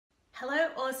Hello,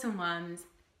 awesome ones.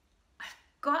 I've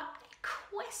got a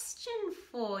question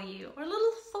for you, or a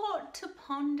little thought to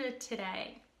ponder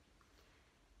today.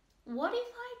 What if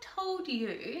I told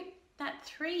you that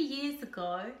 3 years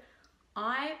ago,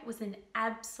 I was an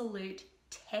absolute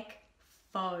tech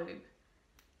phobe?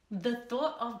 The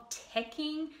thought of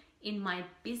teching in my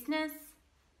business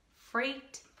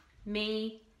freaked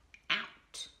me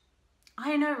out.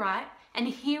 I know, right? And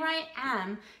here I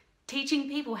am teaching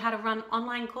people how to run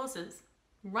online courses,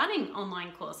 running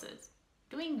online courses,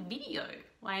 doing video,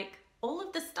 like all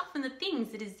of the stuff and the things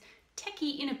that is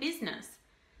techie in a business.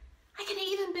 I can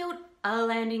even build a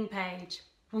landing page.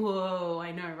 Whoa,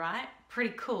 I know, right?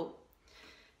 Pretty cool.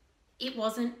 It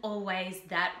wasn't always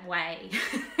that way.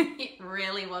 It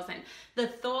really wasn't. The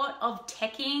thought of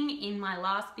teching in my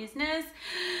last business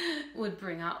would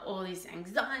bring up all this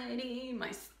anxiety.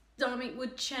 My stomach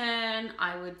would churn,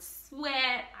 I would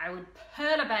sweat, I would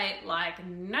perturbate like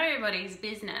nobody's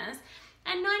business.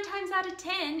 And 9 times out of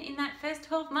 10 in that first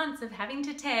 12 months of having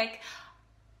to tech,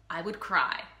 I would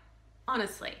cry,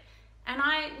 honestly. And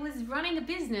I was running a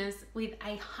business with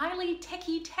a highly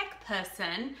techie tech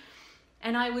person,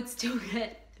 and I would still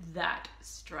get that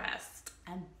stressed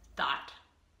and that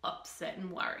upset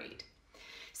and worried.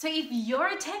 So if you're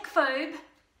a tech phobe,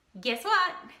 guess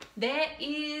what? There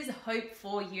is hope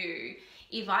for you.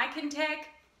 If I can tech,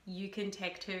 you can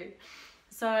tech too.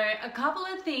 So a couple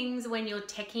of things when you're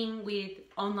teching with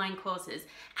online courses,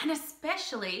 and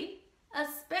especially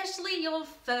your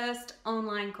first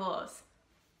online course.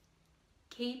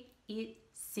 Keep it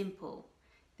simple.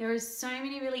 There are so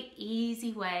many really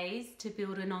easy ways to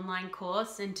build an online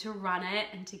course and to run it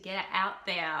and to get it out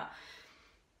there.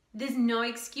 There's no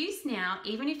excuse now,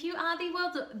 even if you are the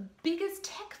world's biggest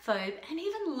tech phobe, and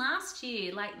even last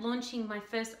year, like launching my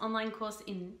first online course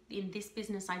in this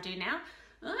business I do now,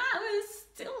 I was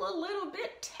still a little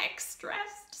bit tech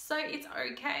stressed, so it's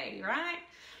okay, right?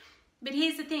 But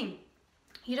here's the thing,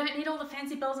 you don't need all the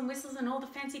fancy bells and whistles and all the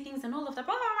fancy things and all of the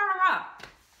blah, blah, blah, blah,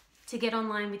 to get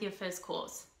online with your first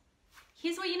course.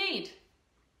 Here's what you need.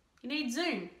 You need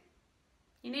Zoom.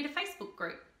 You need a Facebook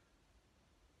group.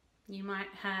 You might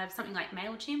have something like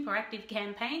MailChimp or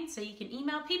ActiveCampaign so you can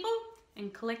email people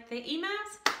and collect their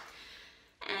emails.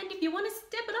 And if you want to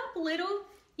step it up a little,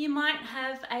 you might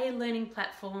have a learning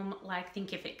platform like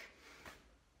Thinkific.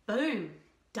 Boom,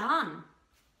 done.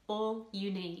 All you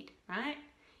need, right?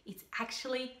 It's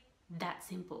actually that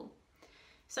simple.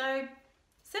 So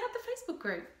set up the Facebook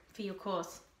group for your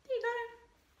course. There you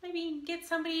go. Maybe get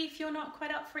somebody, if you're not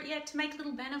quite up for it yet, to make a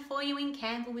little banner for you in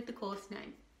Canva with the course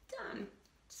name. Done.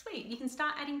 Sweet, you can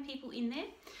start adding people in there.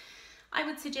 I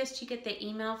would suggest you get their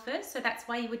email first, so that's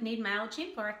why you would need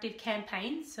MailChimp or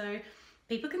ActiveCampaign, so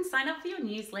people can sign up for your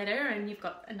newsletter and you've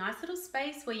got a nice little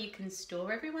space where you can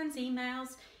store everyone's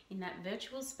emails in that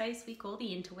virtual space we call the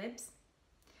interwebs.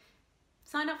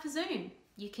 Sign up for Zoom.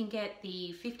 You can get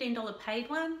the $15 paid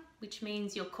one, which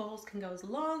means your calls can go as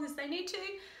long as they need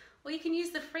to, or you can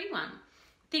use the free one.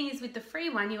 Thing is, with the free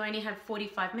one, you only have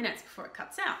 45 minutes before it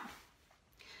cuts out.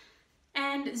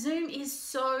 And Zoom is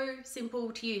so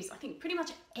simple to use. I think pretty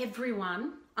much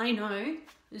everyone I know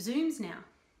Zooms now,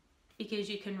 because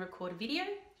you can record a video,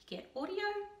 you get audio,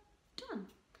 done.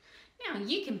 Now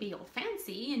you can be all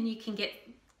fancy and you can get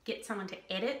someone to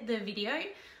edit the video,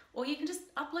 or you can just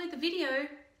upload the video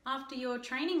after your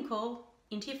training call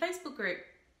into your Facebook group,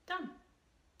 done.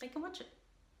 They can watch it.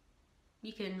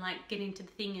 You can like get into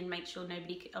the thing and make sure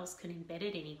nobody else can embed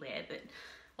it anywhere, but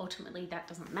ultimately that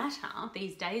doesn't matter.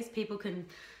 These days people can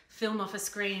film off a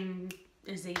screen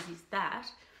as easy as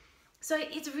that. So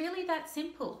it's really that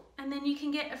simple. And then you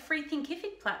can get a free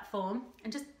Thinkific platform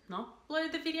and just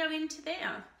upload the video into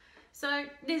there. So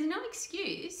there's no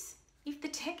excuse. If the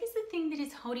tech is the thing that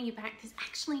is holding you back, there's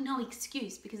actually no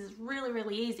excuse because it's really,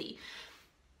 really easy.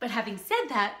 But having said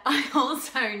that, I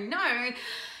also know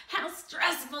how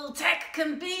stressful tech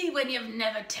can be when you've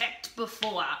never teched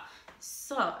before.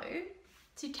 So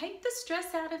to take the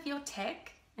stress out of your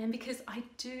tech, and because I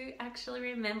do actually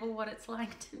remember what it's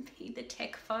like to be the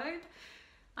tech phobe,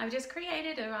 I've just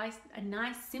created a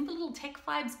nice, simple little tech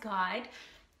vibes guide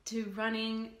to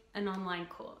running an online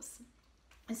course.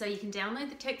 And so you can download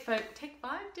the Tech Phobe's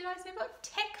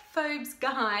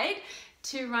guide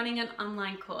to running an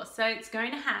online course. So it's going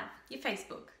to have your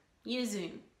Facebook, your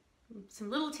Zoom,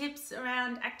 some little tips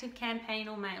around ActiveCampaign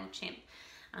or MailChimp.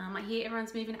 I hear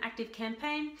everyone's moving to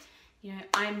ActiveCampaign. You know,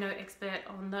 I'm no expert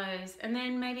on those. And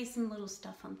then maybe some little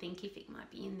stuff on Thinkific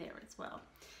might be in there as well.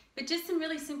 But just some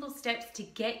really simple steps to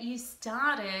get you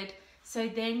started, so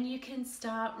then you can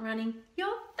start running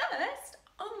your first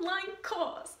online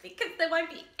course because there won't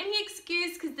be any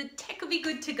excuse because the tech will be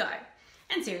good to go.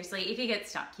 And seriously, if you get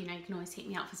stuck, you can always hit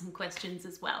me up for some questions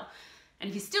as well. And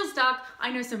if you're still stuck,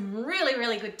 I know some really,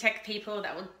 really good tech people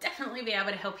that will definitely be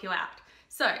able to help you out.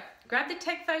 So grab the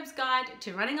Tech Phobes Guide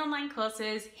to running online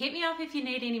courses. Hit me up if you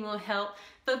need any more help,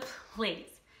 but please,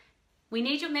 we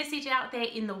need your message out there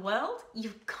in the world.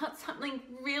 You've got something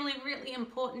really, really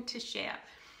important to share.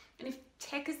 And if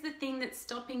tech is the thing that's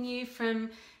stopping you from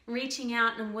reaching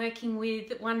out and working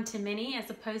with one-to-many as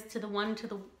opposed to the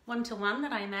one-to-one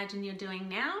that I imagine you're doing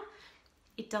now,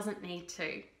 it doesn't need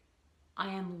to. I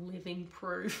am living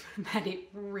proof that it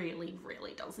really,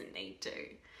 really doesn't need to.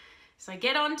 So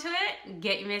get onto it,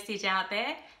 get your message out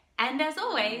there, and as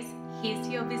always, here's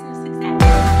to your business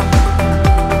success.